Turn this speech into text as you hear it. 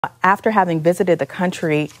After having visited the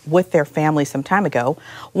country with their family some time ago,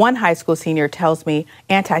 one high school senior tells me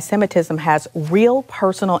anti-Semitism has real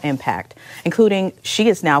personal impact, including she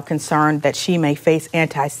is now concerned that she may face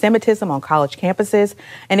anti-Semitism on college campuses.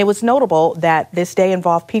 And it was notable that this day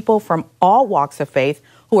involved people from all walks of faith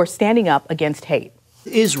who are standing up against hate.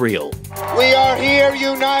 Israel. We are here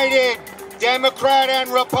united, Democrat and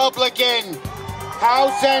Republican,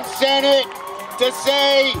 House and Senate, to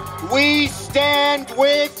say we stand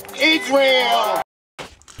with Israel.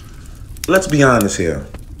 Let's be honest here.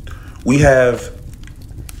 We have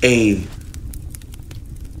a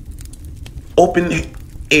open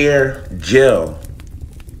air jail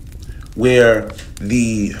where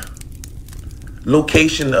the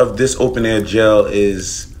location of this open air jail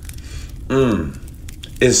is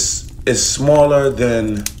smaller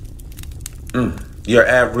than your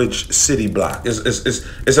average city block.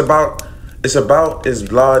 It's about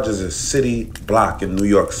as large as a city block in New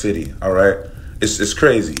York City, all right? It's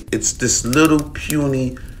crazy. It's this little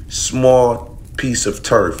puny, small piece of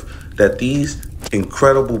turf that these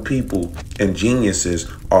incredible people and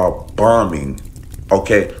geniuses are bombing,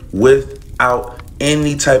 okay, without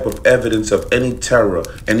any type of evidence of any terror.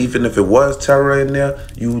 And even if it was terror in there,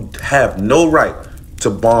 you have no right to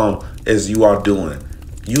bomb as you are doing.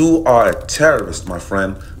 You are a terrorist, my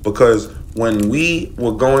friend, because when we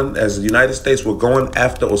were going, as the United States were going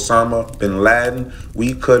after Osama bin Laden,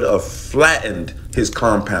 we could have flattened his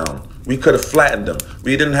compound. We could have flattened him.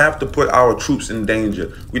 We didn't have to put our troops in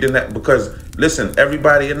danger. We didn't have, because listen,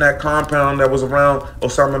 everybody in that compound that was around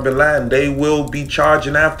Osama bin Laden, they will be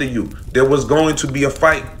charging after you. There was going to be a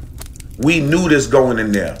fight. We knew this going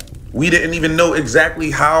in there. We didn't even know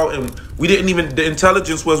exactly how, and the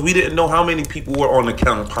intelligence was, we didn't know how many people were on the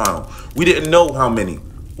compound. We didn't know how many.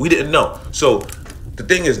 We didn't know. So the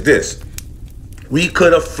thing is this, we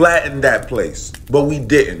could have flattened that place, but we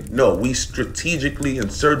didn't. No, we strategically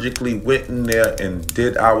and surgically went in there and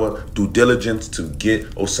did our due diligence to get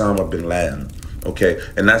Osama bin Laden. Okay,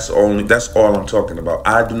 and that's all I'm talking about.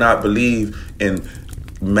 I do not believe in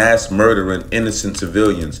mass murdering innocent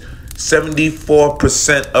civilians.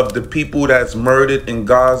 74% of the people that's murdered in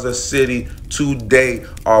Gaza City today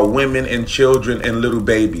are women and children and little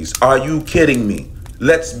babies. Are you kidding me?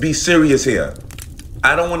 Let's be serious here.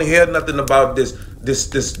 I don't want to hear nothing about this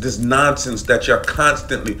nonsense that you're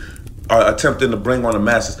constantly attempting to bring on the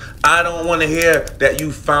masses. I don't want to hear that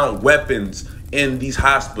you found weapons in these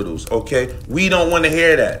hospitals, okay? We don't want to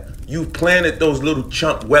hear that. You planted those little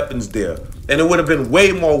chump weapons there, and it would have been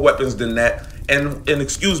way more weapons than that. And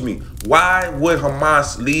excuse me, why would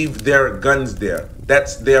Hamas leave their guns there?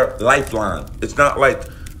 That's their lifeline. It's not like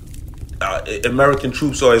American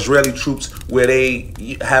troops or Israeli troops where they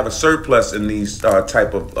have a surplus in these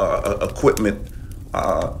type of equipment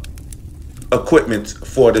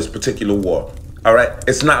for this particular war. All right,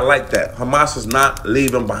 it's not like that. Hamas is not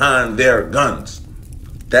leaving behind their guns.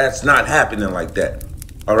 That's not happening like that.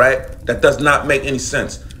 All right, that does not make any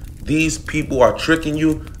sense. These people are tricking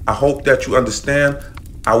you. I hope that you understand.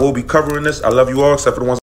 I will be covering this. I love you all, except for the ones